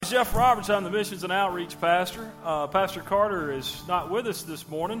Jeff Robertson. I'm the Missions and Outreach Pastor. Pastor Carter is not with us this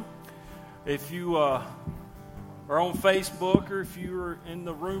morning. If you are on Facebook or if you're in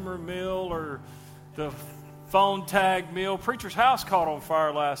the rumor mill or the phone tag mill, Preacher's house caught on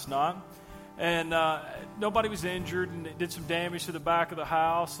fire last night. And nobody was injured, and it did some damage to the back of the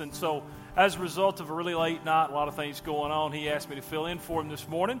house. And so as a result of a really late night, a lot of things going on, he asked me to fill in for him this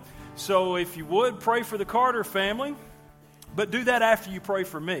morning. So if you would, pray for the Carter family. But do that after you pray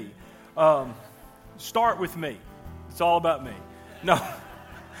for me. Start with me. It's all about me.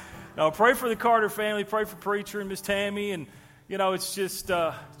 No, pray for the Carter family. Pray for Preacher and Miss Tammy, and it's just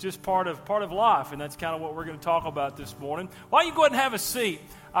part of life, and that's kind of what we're going to talk about this morning. Why don't you go ahead and have a seat?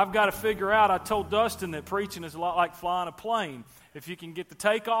 I've got to figure out. I told Dustin that preaching is a lot like flying a plane. If you can get the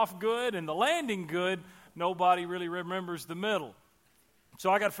takeoff good and the landing good, nobody really remembers the middle.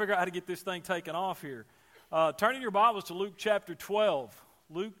 So I got to figure out how to get this thing taken off here. Turn in your Bibles to Luke chapter 12.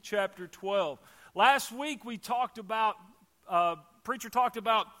 Luke chapter 12. Last week we talked about, Preacher talked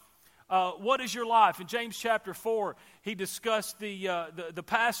about what is your life. In James chapter 4, he discussed the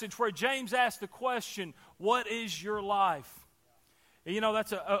passage where James asked the question, what is your life? And,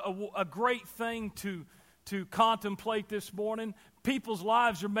 that's a great thing to contemplate this morning. People's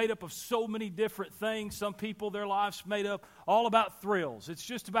lives are made up of so many different things. Some people, their lives made up all about thrills. It's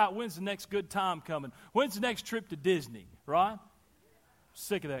just about when's the next good time coming. When's the next trip to Disney, right?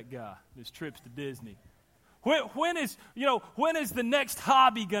 Sick of that guy, his trips to Disney. When is the next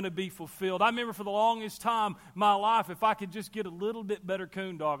hobby going to be fulfilled? I remember for the longest time in my life, if I could just get a little bit better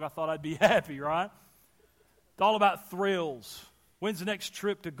coon dog, I thought I'd be happy, right? It's all about thrills. When's the next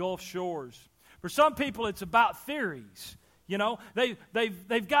trip to Gulf Shores? For some people, it's about theories.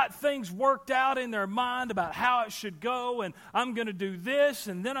 They've got things worked out in their mind about how it should go, and I'm going to do this,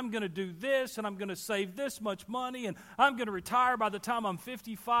 and then I'm going to do this, and I'm going to save this much money, and I'm going to retire by the time I'm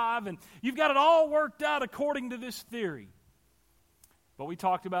 55, and you've got it all worked out according to this theory. But we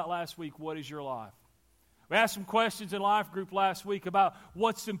talked about last week, what is your life? We asked some questions in life group last week about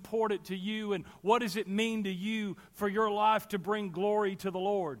what's important to you and what does it mean to you for your life to bring glory to the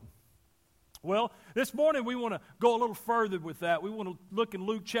Lord. Well, this morning we want to go a little further with that. We want to look in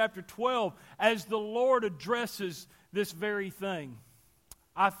Luke chapter 12 as the Lord addresses this very thing.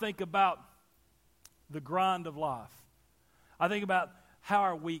 I think about the grind of life. I think about how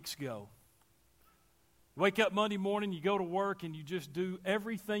our weeks go. You wake up Monday morning, you go to work, and you just do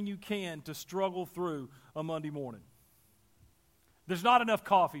everything you can to struggle through a Monday morning. There's not enough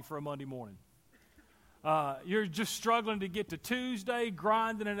coffee for a Monday morning. You're just struggling to get to Tuesday,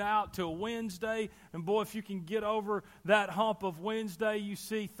 grinding it out till Wednesday. And boy, if you can get over that hump of Wednesday, you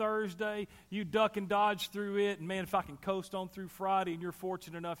see Thursday, you duck and dodge through it. And man, if I can coast on through Friday and you're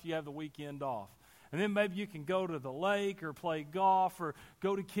fortunate enough you have the weekend off. And then maybe you can go to the lake or play golf or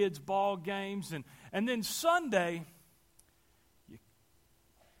go to kids' ball games. And then Sunday, you're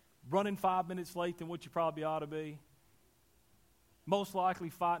running 5 minutes late than what you probably ought to be. Most likely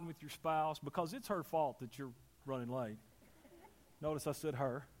fighting with your spouse because it's her fault that you're running late. Notice I said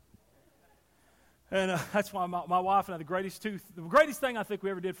her. And that's why my wife and I, the greatest thing I think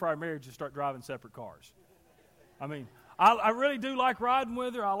we ever did for our marriage is start driving separate cars. I mean, I really do like riding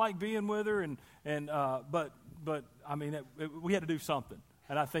with her. I like being with her, but I mean, we had to do something,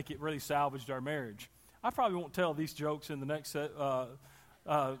 and I think it really salvaged our marriage. I probably won't tell these jokes in the next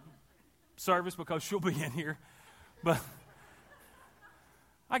service because she'll be in here, but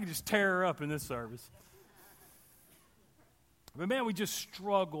I can just tear her up in this service. But man, we just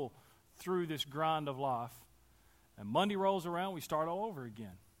struggle through this grind of life. And Monday rolls around, we start all over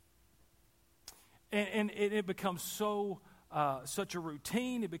again. And it becomes such a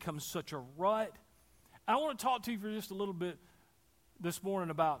routine. It becomes such a rut. I want to talk to you for just a little bit this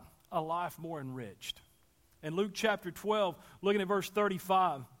morning about a life more enriched. In Luke chapter 12, looking at verse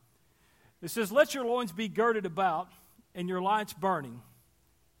 35, it says, "Let your loins be girded about, and your lights burning.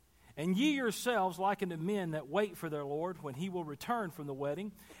 And ye yourselves like unto men that wait for their Lord, when he will return from the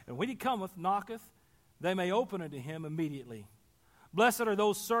wedding. And when he cometh, knocketh, they may open unto him immediately. Blessed are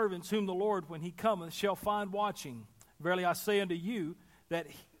those servants whom the Lord, when he cometh, shall find watching. Verily I say unto you, that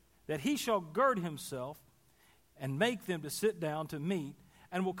he shall gird himself, and make them to sit down to meat,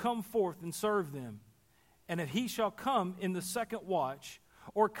 and will come forth and serve them. And if he shall come in the second watch,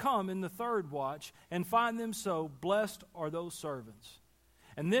 or come in the third watch, and find them so, blessed are those servants.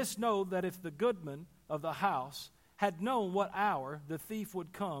 And this know that if the goodman of the house had known what hour the thief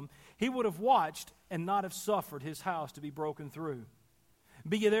would come, he would have watched and not have suffered his house to be broken through.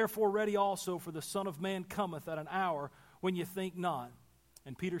 Be ye therefore ready also, for the Son of Man cometh at an hour when ye think not.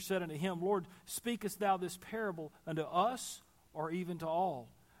 And Peter said unto him, Lord, speakest thou this parable unto us, or even to all?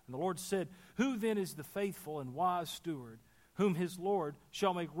 And the Lord said, Who then is the faithful and wise steward, whom his Lord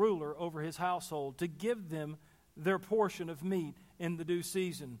shall make ruler over his household, to give them their portion of meat in the due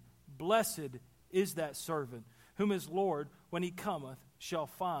season? Blessed is that servant, whom his Lord, when he cometh, shall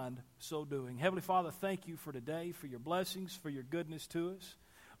find so doing. Heavenly Father, thank you for today, for your blessings, for your goodness to us.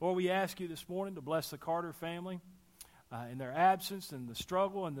 Lord, we ask you this morning to bless the Carter family in their absence and the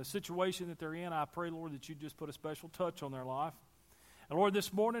struggle and the situation that they're in. I pray, Lord, that you just put a special touch on their life. And Lord,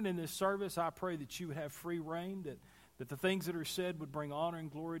 this morning in this service, I pray that you would have free reign, that the things that are said would bring honor and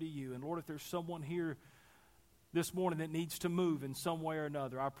glory to you. And Lord, if there's someone here this morning that needs to move in some way or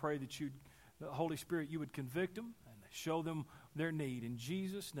another, I pray that the Holy Spirit, you would convict them and show them their need. In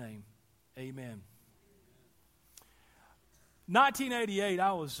Jesus' name, amen. 1988,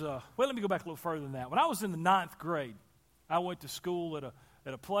 let me go back a little further than that. When I was in the 9th grade, I went to school at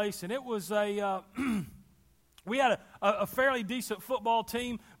a place, and it was we had a fairly decent football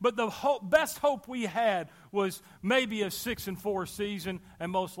team, but the best hope we had was maybe a 6-4 season,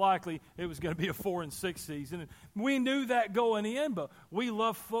 and most likely it was going to be a 4-6 season. And we knew that going in, but we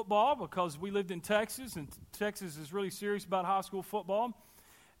loved football because we lived in Texas, and Texas is really serious about high school football.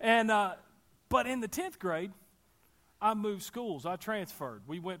 And but in the 10th grade, I moved schools. I transferred.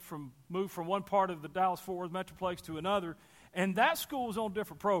 We moved from one part of the Dallas-Fort Worth Metroplex to another, and that school was on a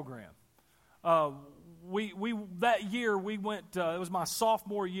different program. That year we went. It was my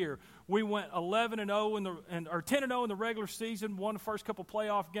sophomore year. We went 11-0 or 10-0 in the regular season. Won the first couple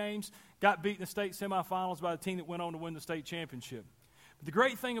playoff games. Got beat in the state semifinals by the team that went on to win the state championship. But the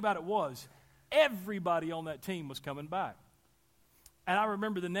great thing about it was everybody on that team was coming back. And I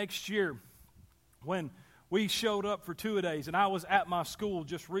remember the next year when we showed up for two-a-days, and I was at my school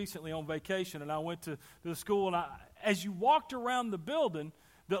just recently on vacation, and I went to the school, and as you walked around the building,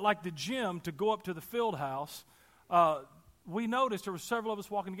 like the gym, to go up to the field house, we noticed there were several of us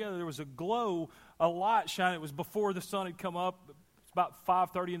walking together. There was a light shining. It was before the sun had come up. It's about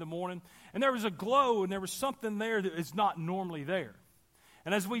 5:30 in the morning. And there was a glow, and there was something there that is not normally there.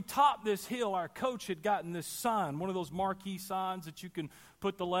 And as we topped this hill, our coach had gotten this sign, one of those marquee signs that you can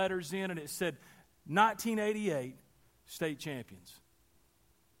put the letters in, and it said, 1988 state champions.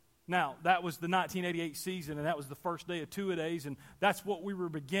 Now, that was the 1988 season, and that was the first day of two-a-days, and that's what we were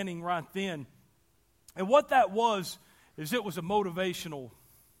beginning right then. And what that was is it was a motivational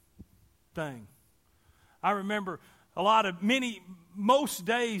thing. I remember most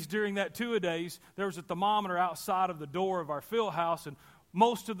days during that two-a-days, there was a thermometer outside of the door of our field house, and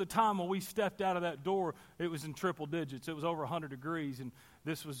most of the time when we stepped out of that door, it was in triple digits. It was over 100 degrees, and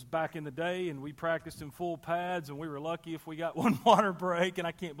this was back in the day, and we practiced in full pads, and we were lucky if we got one water break, and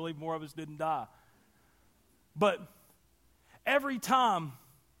I can't believe more of us didn't die. But every time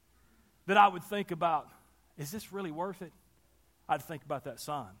that I would think about, is this really worth it? I'd think about that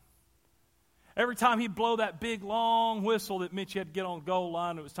sign. Every time he'd blow that big, long whistle that meant you had to get on the goal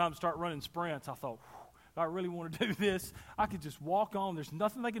line, it was time to start running sprints, I thought, if I really want to do this, I could just walk on. There's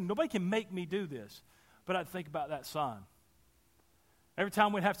nothing nobody can make me do this. But I'd think about that sign. Every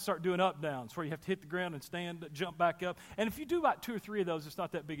time we'd have to start doing up downs, where you have to hit the ground and stand, jump back up. And if you do about 2 or 3 of those, it's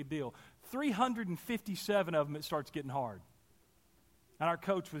not that big a deal. 357 of them, it starts getting hard. And our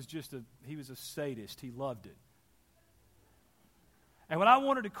coach was he was a sadist. He loved it. And when I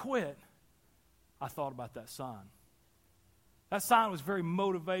wanted to quit, I thought about that sign. That sign was very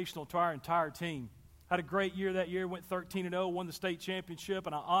motivational to our entire team. Had a great year that year, went 13-0, won the state championship,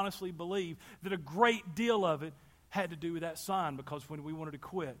 and I honestly believe that a great deal of it had to do with that sign, because when we wanted to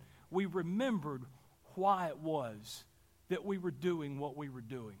quit, we remembered why it was that we were doing what we were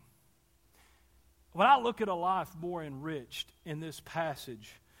doing. When I look at a life more enriched in this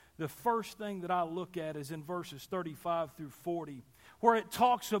passage, the first thing that I look at is in verses 35 through 40, where it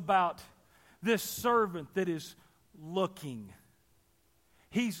talks about this servant that is looking.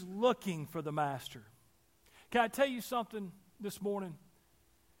 He's looking for the master. Can I tell you something this morning?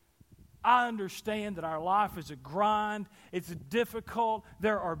 I understand that our life is a grind. It's difficult.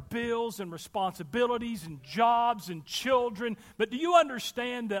 There are bills and responsibilities and jobs and children. But do you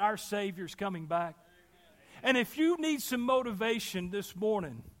understand that our Savior's coming back? And if you need some motivation this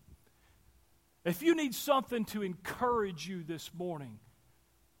morning, if you need something to encourage you this morning,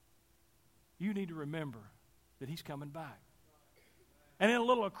 you need to remember that He's coming back. And in a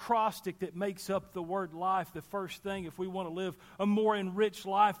little acrostic that makes up the word life, the first thing, if we want to live a more enriched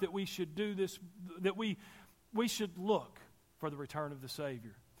life, that we should do this, that we should look for the return of the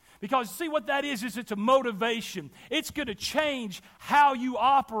Savior. Because see what that is it's a motivation. It's going to change how you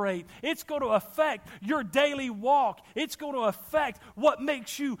operate. It's going to affect your daily walk. It's going to affect what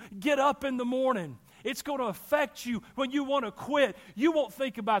makes you get up in the morning. It's going to affect you when you want to quit. You won't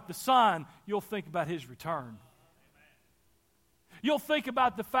think about the sign. You'll think about His return. You'll think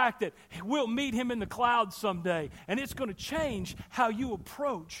about the fact that we'll meet Him in the clouds someday, and it's going to change how you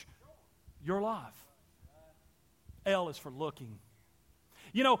approach your life. L is for looking.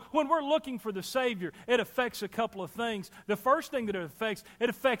 You know, when we're looking for the Savior, it affects a couple of things. The first thing that it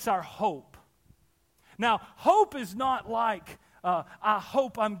affects our hope. Now, hope is not like, I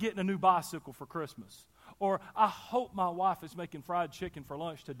hope I'm getting a new bicycle for Christmas, or I hope my wife is making fried chicken for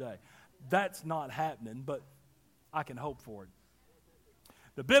lunch today. That's not happening, but I can hope for it.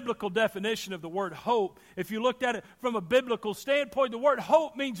 The biblical definition of the word hope, if you looked at it from a biblical standpoint, the word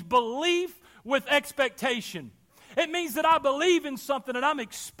hope means belief with expectation. It means that I believe in something and I'm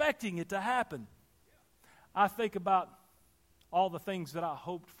expecting it to happen. I think about all the things that I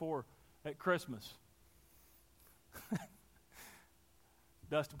hoped for at Christmas.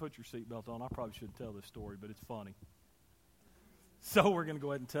 Dustin, put your seatbelt on. I probably shouldn't tell this story, but it's funny. So we're going to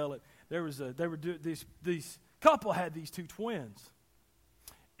go ahead and tell it. This couple had these two twins.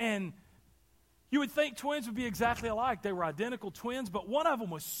 And you would think twins would be exactly alike. They were identical twins, but one of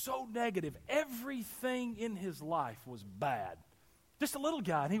them was so negative. Everything in his life was bad. Just a little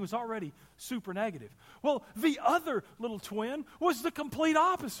guy, and he was already super negative. Well, the other little twin was the complete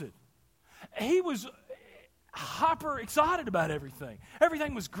opposite. He was hyper excited about everything.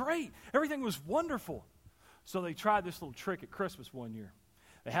 Everything was great. Everything was wonderful. So they tried this little trick at Christmas one year.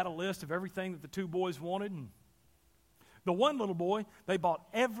 They had a list of everything that the two boys wanted, and the one little boy, they bought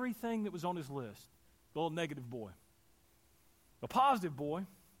everything that was on his list. The little negative boy. The positive boy,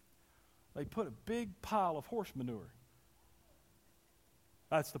 they put a big pile of horse manure.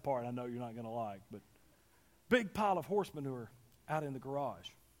 That's the part I know you're not going to like, but big pile of horse manure out in the garage.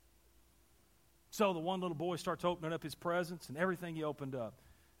 So the one little boy starts opening up his presents, and everything he opened up.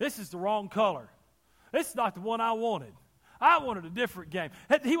 This is the wrong color. This is not the one I wanted. I wanted a different game.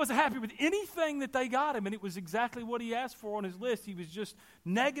 He wasn't happy with anything that they got him, and it was exactly what he asked for on his list. He was just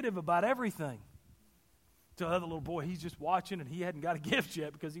negative about everything. So the other little boy, he's just watching, and he hadn't got a gift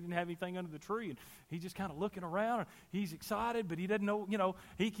yet because he didn't have anything under the tree. And he's just kind of looking around, and he's excited, but he doesn't know,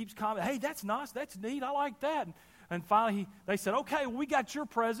 he keeps commenting, hey, that's nice, that's neat, I like that. And finally, they said, okay, well, we got your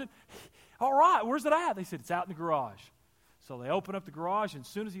present. All right, where's it at? They said, it's out in the garage. So they open up the garage, and as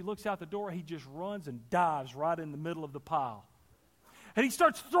soon as he looks out the door, he just runs and dives right in the middle of the pile. And he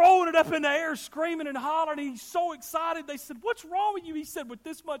starts throwing it up in the air, screaming and hollering, and he's so excited. They said, what's wrong with you? He said, with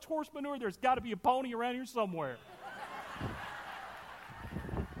this much horse manure, there's got to be a pony around here somewhere.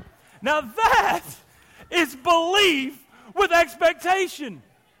 Now that is belief with expectation.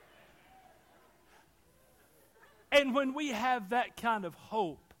 And when we have that kind of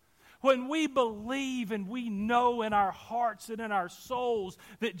hope, when we believe and we know in our hearts and in our souls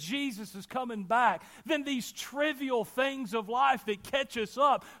that Jesus is coming back, then these trivial things of life that catch us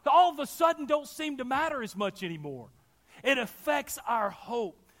up all of a sudden don't seem to matter as much anymore. It affects our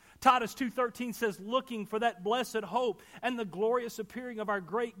hope. Titus 2:13 says, looking for that blessed hope and the glorious appearing of our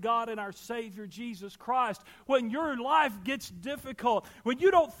great God and our Savior Jesus Christ. When your life gets difficult, when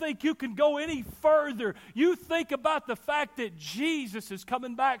you don't think you can go any further, you think about the fact that Jesus is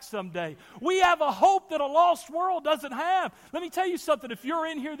coming back someday. We have a hope that a lost world doesn't have. Let me tell you something. If you're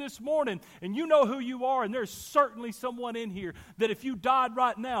in here this morning and you know who you are, and there's certainly someone in here that if you died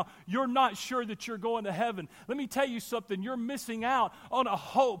right now, you're not sure that you're going to heaven. Let me tell you something. You're missing out on a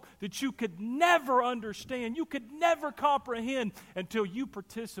hope that you could never understand, you could never comprehend until you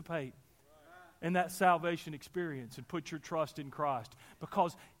participate in that salvation experience and put your trust in Christ.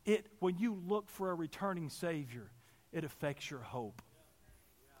 Because when you look for a returning Savior, it affects your hope.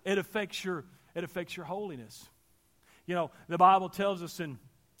 It affects your holiness. You know, the Bible tells us in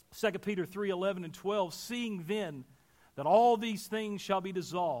 2 Peter 3:11 and 12, seeing then that all these things shall be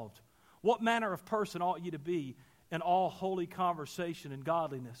dissolved, what manner of person ought ye to be in all holy conversation and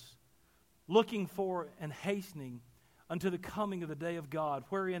godliness, looking for and hastening unto the coming of the day of God,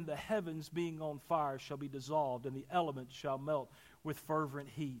 wherein the heavens being on fire shall be dissolved, and the elements shall melt with fervent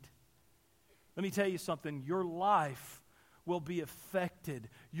heat. Let me tell you something. Your life will be affected.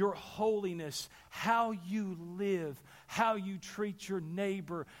 Your holiness, how you live, how you treat your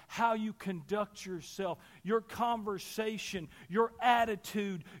neighbor, how you conduct yourself, your conversation, your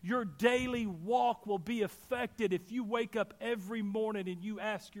attitude, your daily walk will be affected if you wake up every morning and you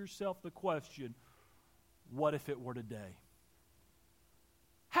ask yourself the question, what if it were today?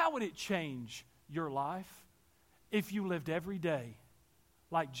 How would it change your life if you lived every day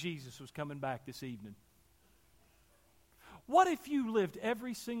like Jesus was coming back this evening? What if you lived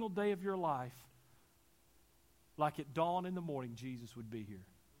every single day of your life like at dawn in the morning Jesus would be here?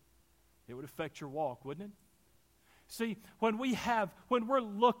 it would affect your walk, wouldn't it? See, when we're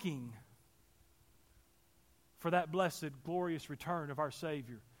looking for that blessed, glorious return of our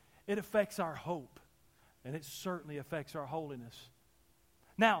Savior, it affects our hope, and it certainly affects our holiness.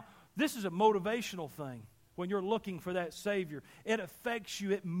 Now, this is a motivational thing. When you're looking for that Savior, it affects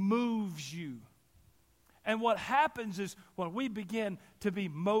you, it moves you. And what happens is when we begin to be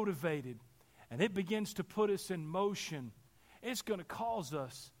motivated and it begins to put us in motion, it's going to cause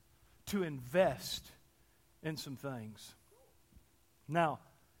us to invest in some things. Now,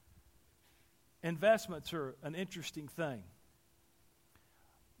 investments are an interesting thing.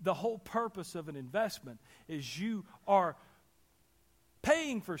 The whole purpose of an investment is you are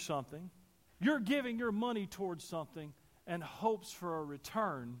paying for something, you're giving your money towards something and hopes for a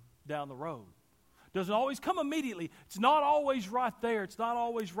return down the road. Doesn't always come immediately. It's not always right there. It's not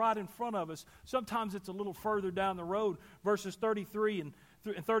always right in front of us. Sometimes it's a little further down the road. Verses 33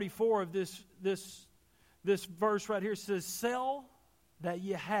 and 34 of this verse right here says, "Sell that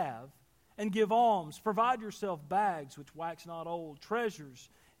ye have, and give alms. Provide yourself bags which wax not old, treasures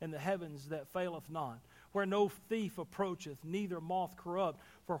in the heavens that faileth not, where no thief approacheth, neither moth corrupt.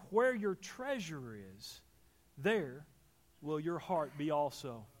 For where your treasure is, there will your heart be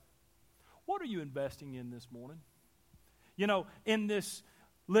also." What are you investing in this morning? You know, in this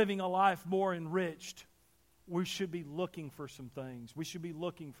living a life more enriched, we should be looking for some things. We should be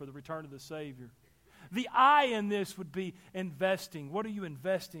looking for the return of the Savior. The I in this would be investing. What are you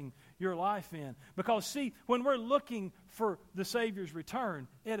investing your life in? Because, see, when we're looking for the Savior's return,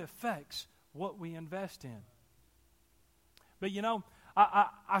 it affects what we invest in. But, you know,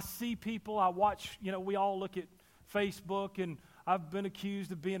 I see people, I watch, you know, we all look at Facebook, and I've been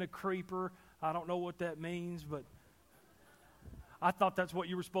accused of being a creeper. I don't know what that means, but I thought that's what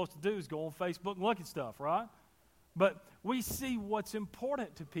you were supposed to do, is go on Facebook and look at stuff, right? But we see what's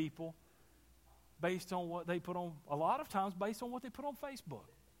important to people based on what they put on, a lot of times based on what they put on Facebook.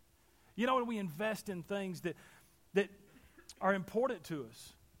 You know, when we invest in things that are important to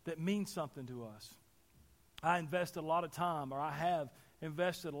us, that mean something to us. I invested a lot of time, or I have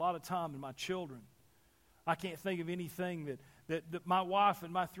invested a lot of time in my children. I can't think of anything that my wife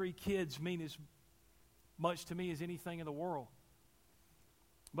and my 3 kids mean as much to me as anything in the world.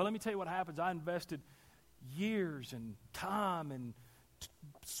 But let me tell you what happens. I invested years and time and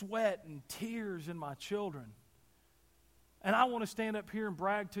sweat and tears in my children. And I want to stand up here and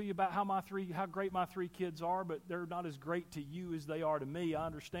brag to you about how great my 3 kids are, but they're not as great to you as they are to me. I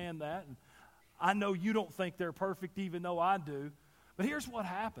understand that. And I know you don't think they're perfect, even though I do. But here's what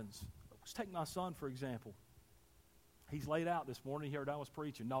happens. Let's take my son, for example. He's laid out this morning. He heard I was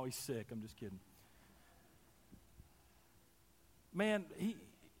preaching. No, he's sick. I'm just kidding. Man,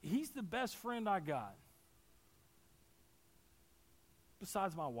 he's the best friend I got.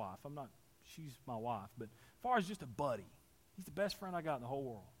 Besides my wife. She's my wife. But as far as just a buddy, he's the best friend I got in the whole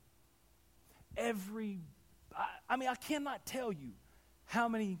world. I cannot tell you how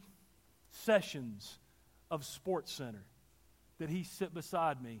many sessions of Sports Center that he sit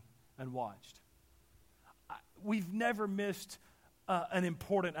beside me and watched. We've never missed an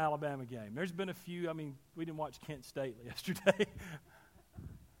important Alabama game. There's been a few. We didn't watch Kent State yesterday.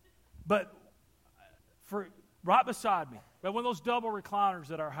 But right beside me, but one of those double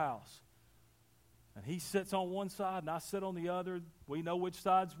recliners at our house. And he sits on one side and I sit on the other. We know which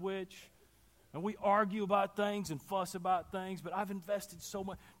side's which. And we argue about things and fuss about things, but I've invested so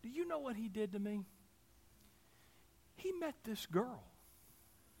much. Do you know what he did to me? He met this girl.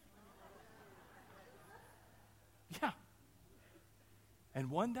 Yeah. And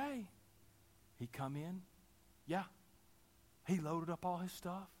one day, he come in. Yeah. He loaded up all his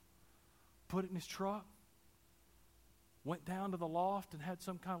stuff, put it in his truck, went down to the loft and had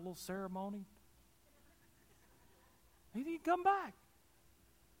some kind of little ceremony. He didn't come back.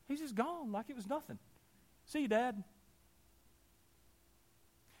 He's just gone like it was nothing. See you, Dad.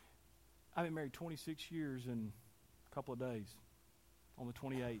 I've been married 26 years in a couple of days, on the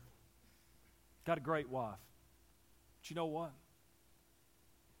 28th. Got a great wife. But you know what?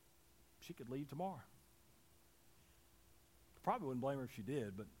 She could leave tomorrow. Probably wouldn't blame her if she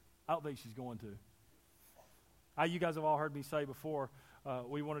did, but I don't think she's going to. You guys have all heard me say before,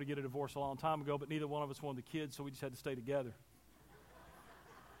 we wanted to get a divorce a long time ago, but neither one of us wanted the kids, so we just had to stay together.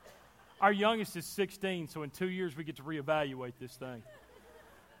 Our youngest is 16, so in 2 years we get to reevaluate this thing.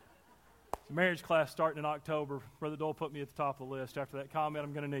 It's a marriage class starting in October. Brother Dole put me at the top of the list. After that comment,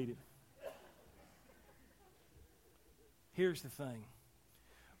 I'm going to need it. Here's the thing.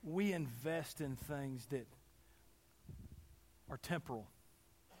 We invest in things that are temporal.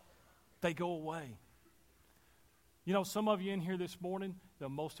 They go away. You know, some of you in here this morning, the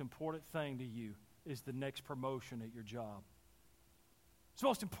most important thing to you is the next promotion at your job. It's the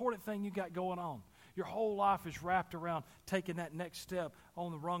most important thing you got going on. Your whole life is wrapped around taking that next step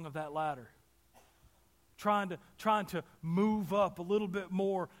on the rung of that ladder. Trying to move up a little bit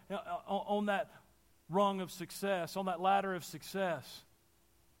more on that rung of success, on that ladder of success.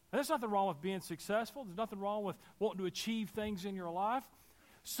 And there's nothing wrong with being successful. There's nothing wrong with wanting to achieve things in your life.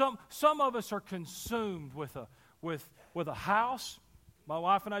 Some of us are consumed with a house. My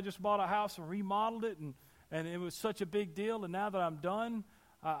wife and I just bought a house and remodeled it, and it was such a big deal. And now that I'm done,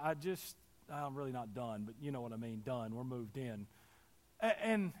 I'm really not done, but you know what I mean, done. We're moved in.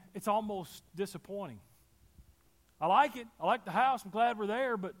 And it's almost disappointing. I like it. I like the house. I'm glad we're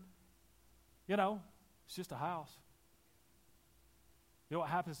there, but, you know, it's just a house. You know what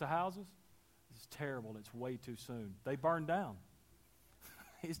happens to houses? It's terrible. It's way too soon. They burn down.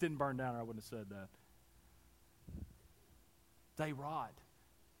 It didn't burn down, or I wouldn't have said that. They rot.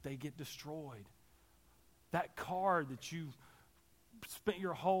 They get destroyed. That car that you spent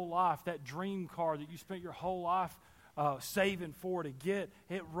your whole life, that dream car that you spent your whole life saving for to get,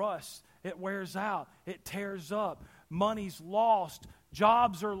 it rusts, it wears out, it tears up, money's lost,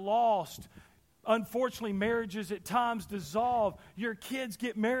 jobs are lost. Unfortunately, marriages at times dissolve. Your kids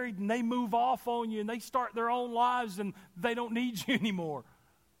get married and they move off on you and they start their own lives and they don't need you anymore.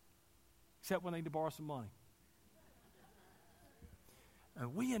 Except when they need to borrow some money.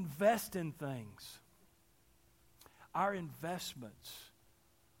 And we invest in things. Our investments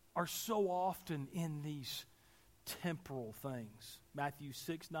are so often in these temporal things. Matthew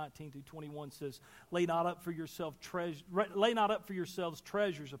 6:19-21 says, Lay not up for yourselves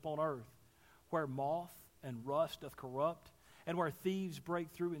treasures upon earth, where moth and rust doth corrupt, and where thieves break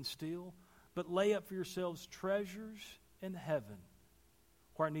through and steal. But lay up for yourselves treasures in heaven,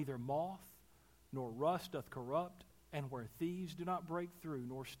 where neither moth nor rust doth corrupt, and where thieves do not break through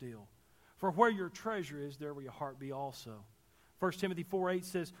nor steal. For where your treasure is, there will your heart be also. 1 Timothy 4:8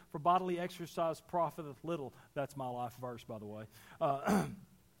 says, For bodily exercise profiteth little. That's my life verse, by the way.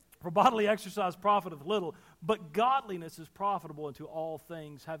 For bodily exercise profiteth little, but godliness is profitable unto all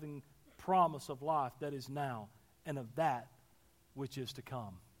things, having promise of life that is now, and of that which is to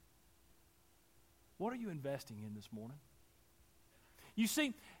come. What are you investing in this morning? You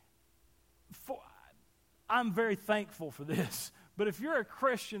see, I'm very thankful for this, but if you're a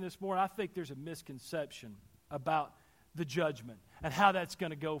Christian this morning, I think there's a misconception about the judgment and how that's going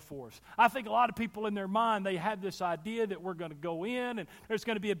to go for us. I think a lot of people in their mind, they have this idea that we're going to go in and there's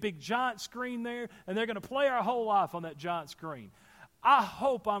going to be a big giant screen there and they're going to play our whole life on that giant screen. I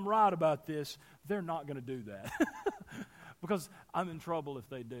hope I'm right about this. They're not going to do that because I'm in trouble if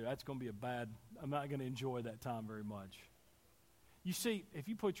they do. That's going to be I'm not going to enjoy that time very much. You see, if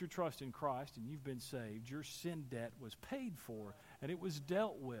you put your trust in Christ and you've been saved, your sin debt was paid for and it was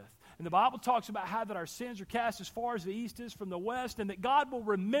dealt with. And the Bible talks about how that our sins are cast as far as the east is from the west and that God will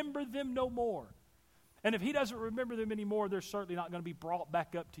remember them no more. And if He doesn't remember them anymore, they're certainly not going to be brought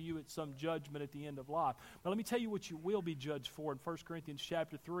back up to you at some judgment at the end of life. But let me tell you what you will be judged for in 1 Corinthians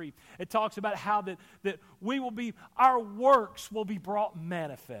chapter 3. It talks about how that our works will be brought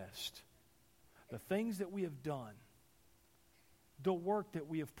manifest. The things that we have done. The work that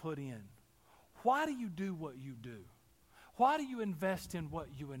we have put in. Why do you do what you do? Why do you invest in what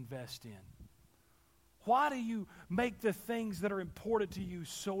you invest in? Why do you make the things that are important to you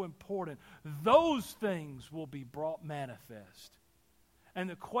so important? Those things will be brought manifest. And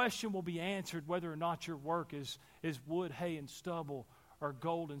the question will be answered whether or not your work is wood, hay, and stubble or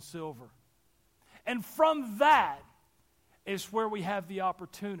gold and silver. And from that is where we have the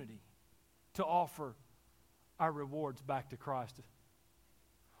opportunity to offer our rewards back to Christ.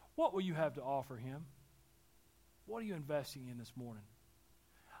 What will you have to offer Him? What are you investing in this morning?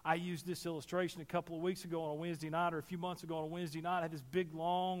 I used this illustration a couple of weeks ago on a Wednesday night, or a few months ago on a Wednesday night. I had this big,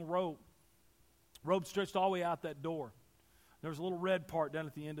 long rope stretched all the way out that door. There was a little red part down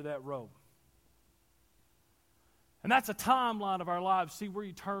at the end of that rope. And that's a timeline of our lives. See, we're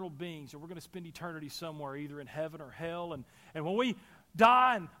eternal beings, and we're going to spend eternity somewhere, either in heaven or hell. And when we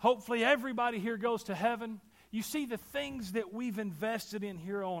die, and hopefully everybody here goes to heaven, you see, the things that we've invested in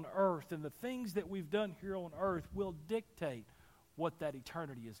here on earth and the things that we've done here on earth will dictate what that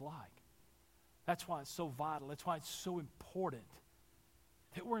eternity is like. That's why it's so vital. That's why it's so important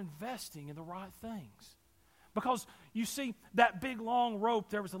that we're investing in the right things. Because, you see, that big long rope,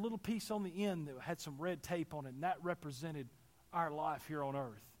 there was a little piece on the end that had some red tape on it, and that represented our life here on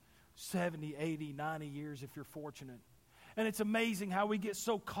earth. 70, 80, 90 years if you're fortunate. And it's amazing how we get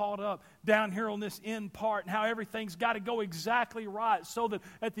so caught up down here on this end part and how everything's got to go exactly right so that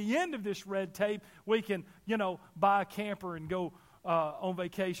at the end of this red tape, we can, buy a camper and go on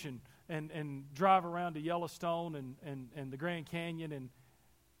vacation and drive around to Yellowstone and the Grand Canyon. And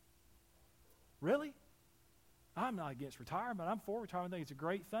really? I'm not against retirement. I'm for retirement. I think it's a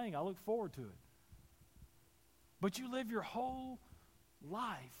great thing. I look forward to it. But you live your whole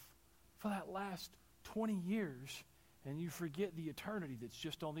life for that last 20 years, and you forget the eternity that's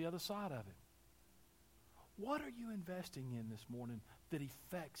just on the other side of it. What are you investing in this morning that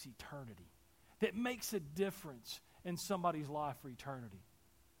affects eternity, that makes a difference in somebody's life for eternity?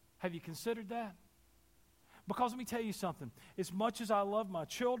 Have you considered that? Because let me tell you something. As much as I love my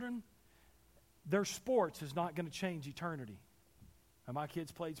children, their sports is not going to change eternity. And my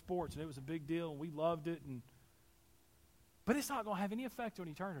kids played sports, and it was a big deal, and we loved it. But it's not going to have any effect on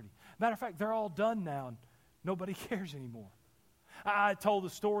eternity. Matter of fact, they're all done now, and nobody cares anymore. I told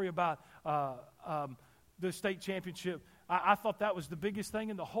the story about the state championship. I thought that was the biggest thing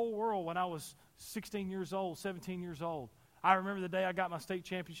in the whole world when I was 16 years old, 17 years old. I remember the day I got my state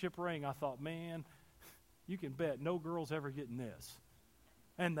championship ring. I thought, man, you can bet no girl's ever getting this.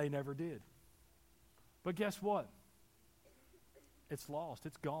 And they never did. But guess what? It's lost.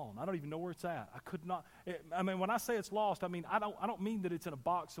 It's gone. I don't even know where it's at. I could not. When I say it's lost, I don't mean that it's in a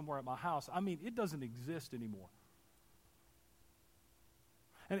box somewhere at my house. I mean, it doesn't exist anymore.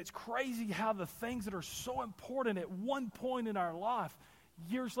 And it's crazy how the things that are so important at one point in our life,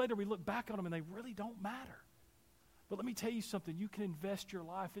 years later we look back on them and they really don't matter. But let me tell you something. You can invest your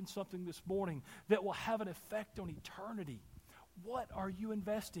life in something this morning that will have an effect on eternity. What are you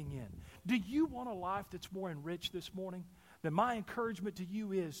investing in? Do you want a life that's more enriched this morning? Then my encouragement to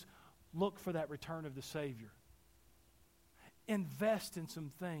you is look for that return of the Savior. Invest in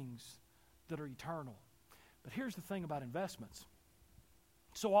some things that are eternal. But here's the thing about investments.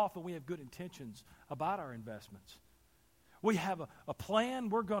 So often we have good intentions about our investments. We have a plan.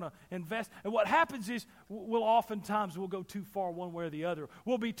 We're going to invest. And what happens is we'll go too far one way or the other.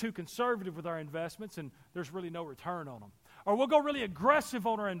 We'll be too conservative with our investments, and there's really no return on them. Or we'll go really aggressive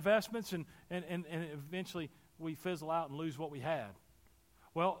on our investments, and eventually we fizzle out and lose what we had.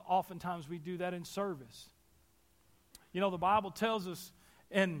 Well, oftentimes we do that in service. The Bible tells us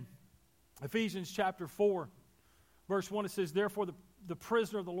in Ephesians chapter 4, verse 1, it says, "Therefore the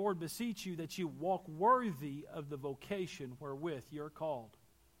prisoner of the Lord beseech you that you walk worthy of the vocation wherewith you are called.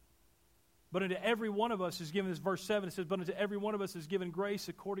 But unto every one of us is given," this verse 7, it says, "But unto every one of us is given grace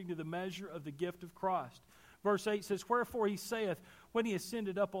according to the measure of the gift of Christ." Verse 8 says, "Wherefore he saith, when he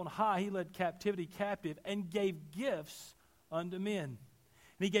ascended up on high, he led captivity captive and gave gifts unto men.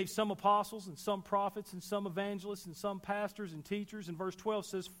 And he gave some apostles and some prophets and some evangelists and some pastors and teachers." And verse 12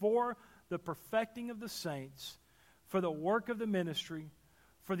 says, "For the perfecting of the saints, for the work of the ministry,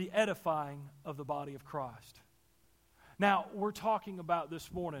 for the edifying of the body of Christ." Now, we're talking about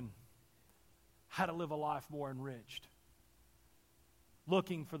this morning how to live a life more enriched.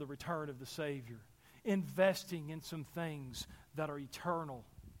 Looking for the return of the Savior. Investing in some things that are eternal.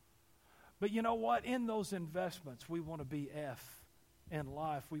 But you know what? In those investments, we want to be F in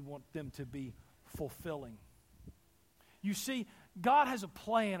life. We want them to be fulfilling. You see, God has a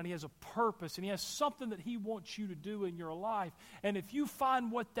plan and He has a purpose and He has something that He wants you to do in your life. And if you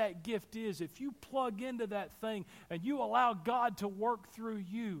find what that gift is, if you plug into that thing and you allow God to work through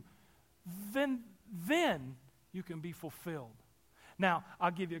you, then you can be fulfilled. Now, I'll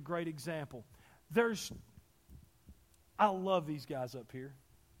give you a great example. I love these guys up here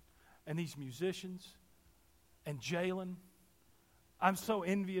and these musicians and Jalen. I'm so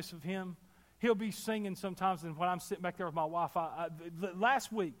envious of him. He'll be singing sometimes, and when I'm sitting back there with my wife,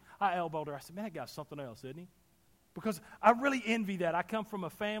 last week I elbowed her. I said, "Man, that guy's something else, isn't he?" Because I really envy that. I come from a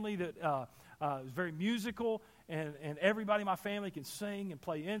family that is very musical, and everybody in my family can sing and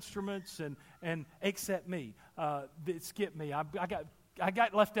play instruments, and except me. It skipped me. I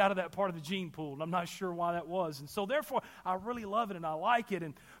got left out of that part of the gene pool, and I'm not sure why that was. And so therefore, I really love it and I like it.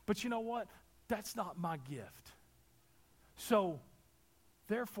 But you know what? That's not my gift. So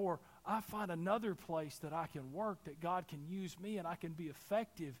therefore, I find another place that I can work, that God can use me, and I can be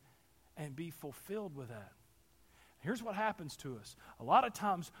effective and be fulfilled with that. Here's what happens to us. A lot of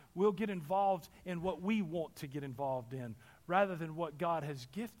times we'll get involved in what we want to get involved in rather than what God has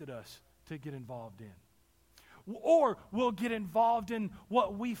gifted us to get involved in. Or we'll get involved in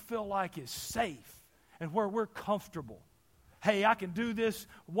what we feel like is safe and where we're comfortable. Hey, I can do this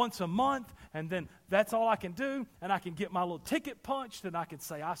once a month, and then that's all I can do, and I can get my little ticket punched, and I can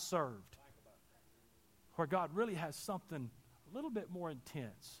say I served. Where God really has something a little bit more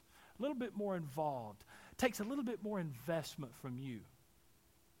intense, a little bit more involved. takes a little bit more investment from you.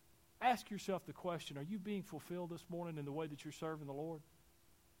 Ask yourself the question, are you being fulfilled this morning in the way that you're serving the Lord?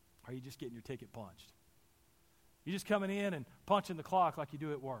 Or are you just getting your ticket punched? You're just coming in and punching the clock like you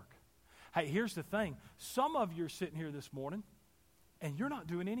do at work. Hey, here's the thing. Some of you are sitting here this morning and you're not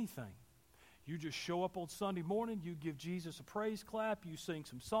doing anything. You just show up on Sunday morning, you give Jesus a praise clap, you sing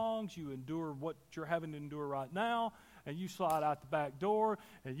some songs, you endure what you're having to endure right now, and you slide out the back door,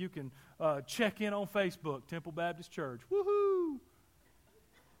 and you can check in on Facebook, Temple Baptist Church. Woohoo!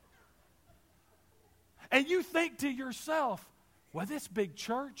 And you think to yourself, well, this big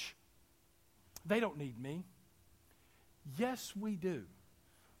church, they don't need me. Yes, we do.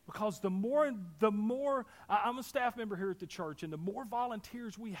 Because the more, I'm a staff member here at the church, and the more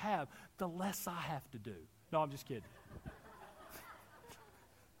volunteers we have, the less I have to do. No, I'm just kidding.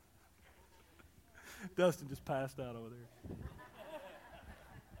 Dustin just passed out over there.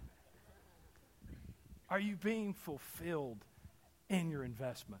 Are you being fulfilled in your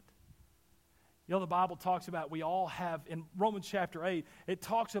investment? You know, the Bible talks about we all have, in Romans chapter 8, it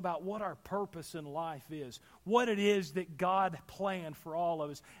talks about what our purpose in life is, what it is that God planned for all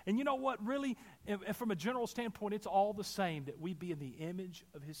of us. And you know what, really, from a general standpoint, it's all the same, that we be in the image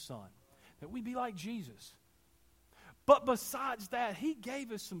of His Son, that we be like Jesus. But besides that, He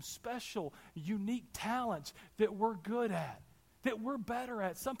gave us some special, unique talents that we're good at, that we're better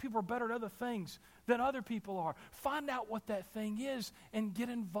at. Some people are better at other things than other people are. Find out what that thing is and get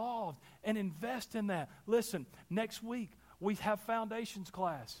involved and invest in that. Listen, next week we have foundations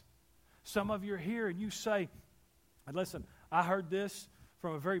class. Some of you are here and you say, and listen, I heard this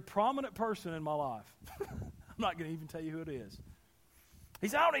from a very prominent person in my life. I'm not going to even tell you who it is. He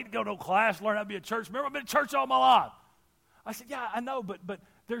said, I don't need to go to no class, learn how to be a church member. I've been in church all my life. I said, yeah, I know, but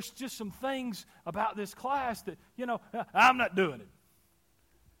there's just some things about this class that, you know, I'm not doing it.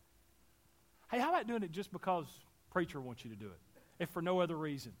 Hey, how about doing it just because preacher wants you to do it, if for no other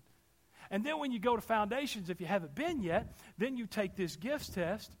reason? And then when you go to foundations, if you haven't been yet, then you take this gifts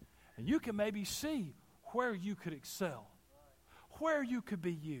test, and you can maybe see where you could excel, where you could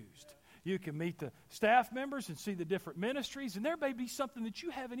be used. You can meet the staff members and see the different ministries, and there may be something that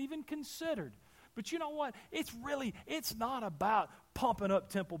you haven't even considered. But you know what? It's not about pumping up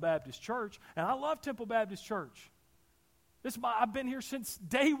Temple Baptist Church. And I love Temple Baptist Church. I've been here since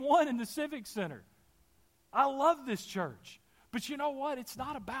day one in the Civic Center. I love this church. But you know what? It's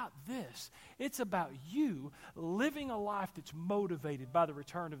not about this. It's about you living a life that's motivated by the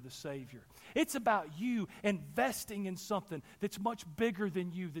return of the Savior. It's about you investing in something that's much bigger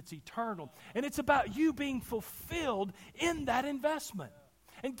than you, that's eternal. And it's about you being fulfilled in that investment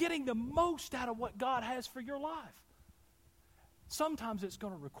and getting the most out of what God has for your life. Sometimes it's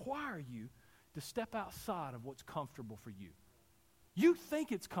going to require you to step outside of what's comfortable for you. You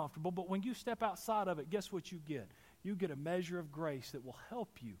think it's comfortable, but when you step outside of it, guess what you get? You get a measure of grace that will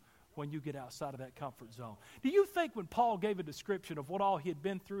help you when you get outside of that comfort zone. Do you think when Paul gave a description of what all he had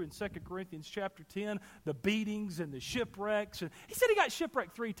been through in 2 Corinthians chapter 10, the beatings and the shipwrecks, and he said he got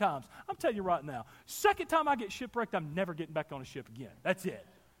shipwrecked 3 times. I'm telling you right now, second time I get shipwrecked, I'm never getting back on a ship again. That's it.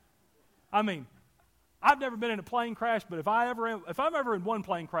 I mean, I've never been in a plane crash, but if I'm ever in one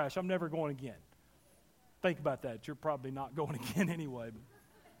plane crash, I'm never going again. Think about that. You're probably not going again anyway. But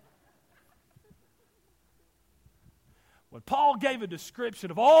when Paul gave a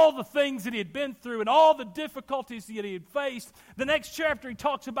description of all the things that he had been through and all the difficulties that he had faced, the next chapter he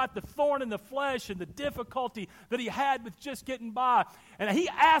talks about the thorn in the flesh and the difficulty that he had with just getting by. And he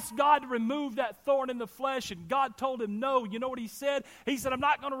asked God to remove that thorn in the flesh, and God told him no. You know what he said? He said, I'm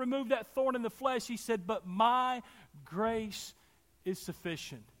not going to remove that thorn in the flesh. He said, but my grace is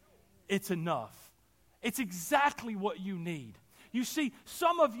sufficient. It's enough. It's exactly what you need. You see,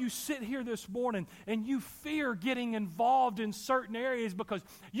 some of you sit here this morning and you fear getting involved in certain areas because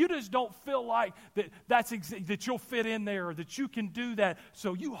you just don't feel like that you'll fit in there or that you can do that.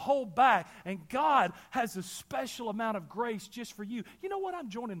 So you hold back, and God has a special amount of grace just for you. You know what? I'm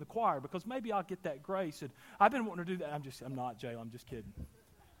joining the choir because maybe I'll get that grace. And I've been wanting to do that. I'm not, Jay. I'm just kidding.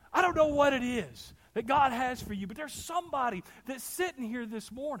 I don't know what it is that God has for you, but there's somebody that's sitting here this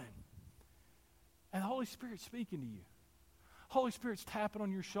morning, and the Holy Spirit's speaking to you. Holy Spirit's tapping on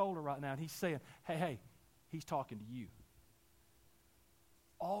your shoulder right now, and He's saying, hey, He's talking to you.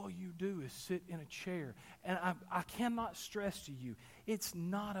 All you do is sit in a chair. And I cannot stress to you, it's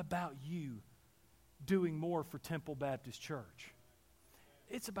not about you doing more for Temple Baptist Church.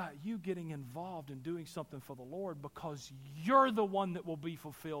 It's about you getting involved and doing something for the Lord because you're the one that will be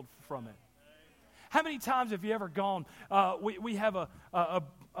fulfilled from it. How many times have you ever gone, we have a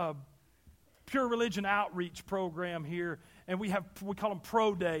pure religion outreach program here, and we call them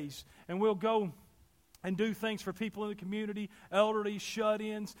pro days, and we'll go and do things for people in the community, elderly,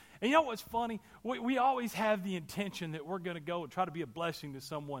 shut-ins. And you know what's funny? We always have the intention that we're going to go and try to be a blessing to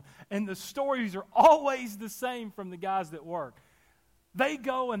someone. And the stories are always the same from the guys that work. They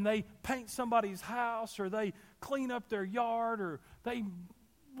go and they paint somebody's house, or they clean up their yard, or they,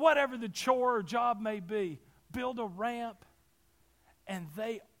 whatever the chore or job may be, build a ramp, and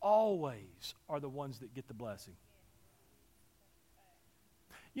they always are the ones that get the blessing.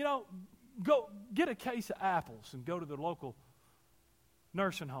 You know, go get a case of apples and go to the local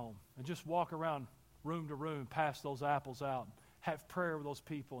nursing home and just walk around room to room, pass those apples out, have prayer with those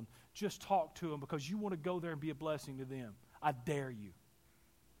people, and just talk to them because you want to go there and be a blessing to them. I dare you.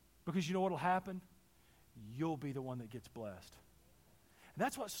 Because you know what will happen? You'll be the one that gets blessed. And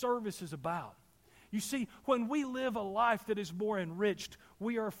that's what service is about. You see, when we live a life that is more enriched,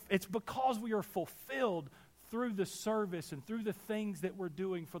 it's because we are fulfilled through the service and through the things that we're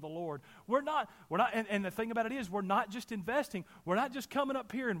doing for the Lord. We're not, and the thing about it is, we're not just investing. We're not just coming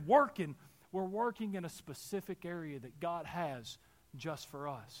up here and working. We're working in a specific area that God has just for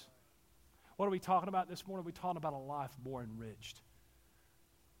us. What are we talking about this morning? We're talking about a life more enriched.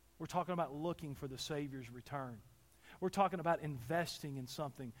 We're talking about looking for the Savior's return. We're talking about investing in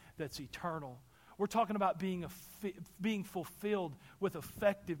something that's eternal. We're talking about being fulfilled with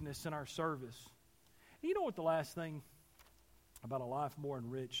effectiveness in our service. And you know what the last thing about a life more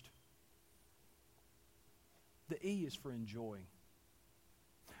enriched? The E is for enjoying.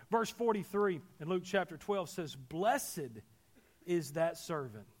 Verse 43 in Luke chapter 12 says, "Blessed is that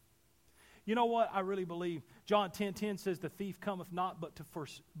servant." You know what? I really believe John 10:10 says, "The thief cometh not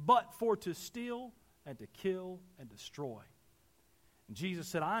but for to steal and to kill and destroy." And Jesus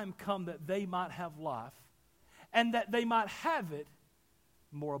said, "I am come that they might have life, and that they might have it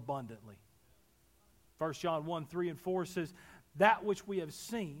more abundantly." 1 John 1:3-4 says, "That which we have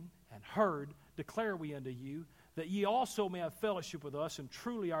seen and heard declare we unto you, that ye also may have fellowship with us, and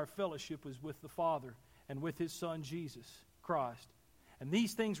truly our fellowship is with the Father and with His Son Jesus Christ. And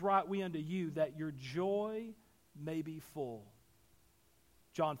these things write we unto you, that your joy may be full."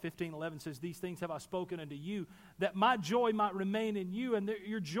 John 15:11 says, "These things have I spoken unto you, that my joy might remain in you, and that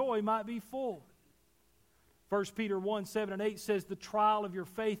your joy might be full." 1 Peter 1:7-8 says, "The trial of your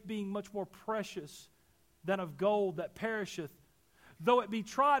faith being much more precious than of gold that perisheth, though it be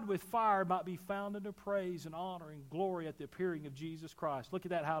tried with fire, might be found unto praise and honor and glory at the appearing of Jesus Christ." Look at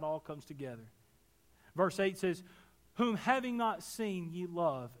that, how it all comes together. Verse 8 says, "Whom having not seen ye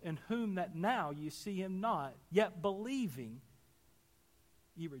love, and whom that now ye see him not, yet believing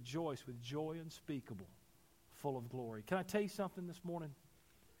ye rejoice with joy unspeakable, full of glory." Can I tell you something this morning?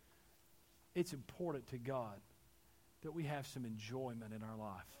 It's important to God that we have some enjoyment in our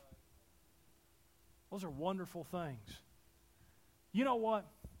life. Those are wonderful things. You know what?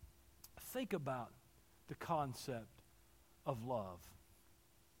 Think about the concept of love.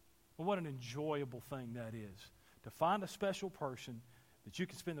 Well, what an enjoyable thing that is. To find a special person that you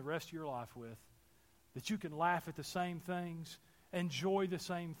can spend the rest of your life with, that you can laugh at the same things, enjoy the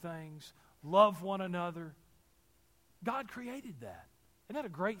same things, love one another. God created that. Isn't that a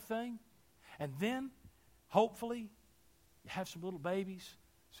great thing? And then, hopefully, you have some little babies,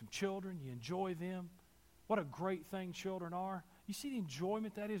 some children, you enjoy them. What a great thing children are. You see the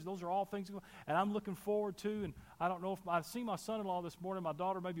enjoyment that is? Those are all things. And I'm looking forward to, and I don't know if, I see my son-in-law this morning. My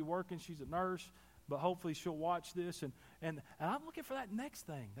daughter may be working. She's a nurse. But hopefully she'll watch this. And I'm looking for that next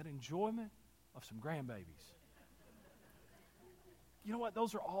thing, that enjoyment of some grandbabies. You know what?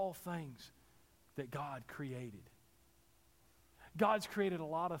 Those are all things that God created. God's created a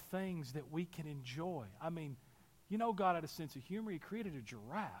lot of things that we can enjoy. I mean, you know God had a sense of humor. He created a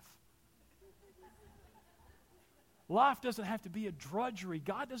giraffe. Life doesn't have to be a drudgery.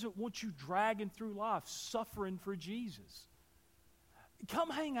 God doesn't want you dragging through life, suffering for Jesus. Come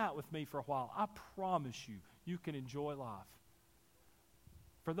hang out with me for a while. I promise you, you can enjoy life.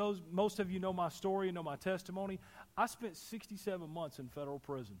 For those, most of you know my story and know my testimony. I spent 67 months in federal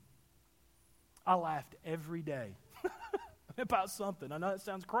prison. I laughed every day about something. I know that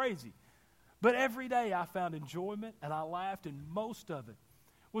sounds crazy. But every day I found enjoyment and I laughed, and most of it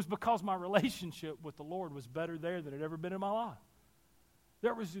was because my relationship with the Lord was better there than it had ever been in my life.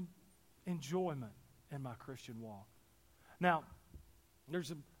 There was enjoyment in my Christian walk. Now,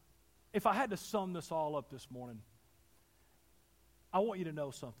 if I had to sum this all up this morning, I want you to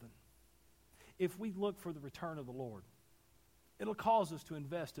know something. If we look for the return of the Lord, it'll cause us to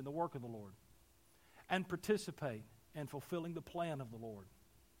invest in the work of the Lord and participate in fulfilling the plan of the Lord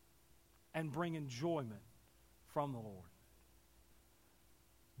and bring enjoyment from the Lord.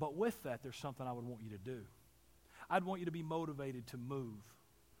 But with that, there's something I would want you to do. I'd want you to be motivated to move.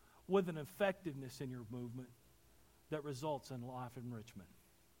 with an effectiveness in your movement that results in life enrichment.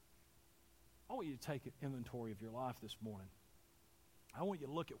 I want you to take an inventory of your life this morning. I want you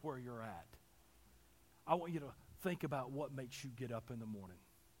to look at where you're at. I want you to think about what makes you get up in the morning,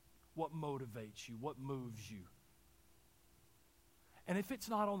 what motivates you, what moves you. And if it's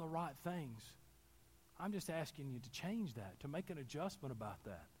not on the right things, I'm just asking you to change that, to make an adjustment about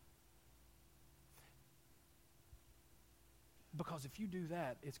that. Because if you do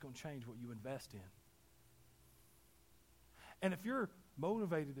that, it's going to change what you invest in. And if you're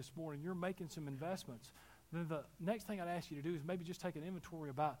motivated this morning, you're making some investments, then the next thing I'd ask you to do is maybe just take an inventory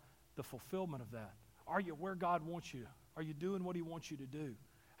about the fulfillment of that. Are you where God wants you? Are you doing what He wants you to do?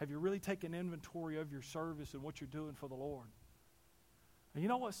 Have you really taken inventory of your service and what you're doing for the Lord? And you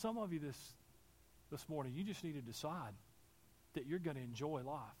know what? Some of you this morning, you just need to decide that you're going to enjoy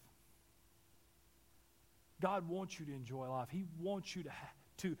life. God wants you to enjoy life. He wants you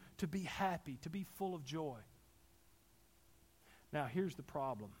to be happy, to be full of joy. Now, here's the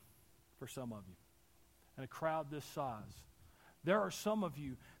problem for some of you. In a crowd this size, there are some of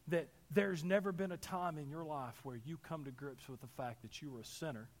you that there's never been a time in your life where you come to grips with the fact that you were a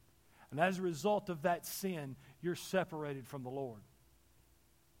sinner. And as a result of that sin, you're separated from the Lord.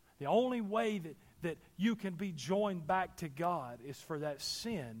 The only way that you can be joined back to God is for that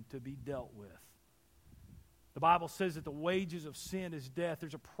sin to be dealt with. The Bible says that the wages of sin is death.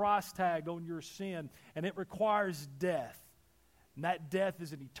 There's a price tag on your sin, and it requires death. And that death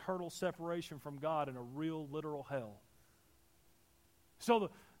is an eternal separation from God in a real, literal hell.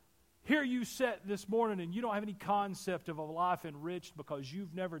 So here you sit this morning, and you don't have any concept of a life enriched because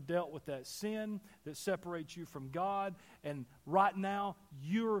you've never dealt with that sin that separates you from God. And right now,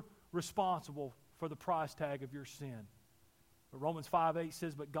 you're responsible for the price tag of your sin. But Romans 5:8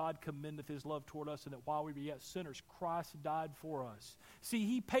 says, "But God commendeth His love toward us, and that while we were yet sinners, Christ died for us." See,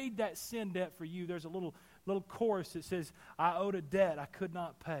 He paid that sin debt for you. There's a little chorus that says, "I owed a debt I could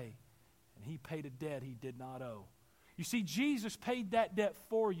not pay, and He paid a debt He did not owe." You see, Jesus paid that debt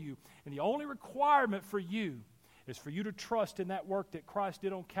for you, and the only requirement for you is for you to trust in that work that Christ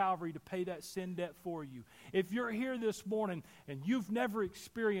did on Calvary to pay that sin debt for you. If you're here this morning and you've never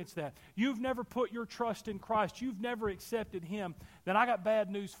experienced that, you've never put your trust in Christ, you've never accepted Him, then I got bad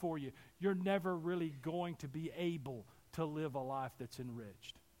news for you. You're never really going to be able to live a life that's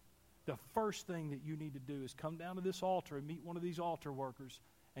enriched. The first thing that you need to do is come down to this altar and meet one of these altar workers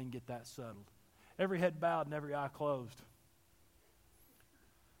and get that settled. Every head bowed and every eye closed.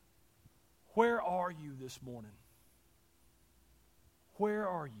 Where are you this morning? Where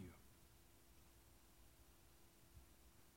are you?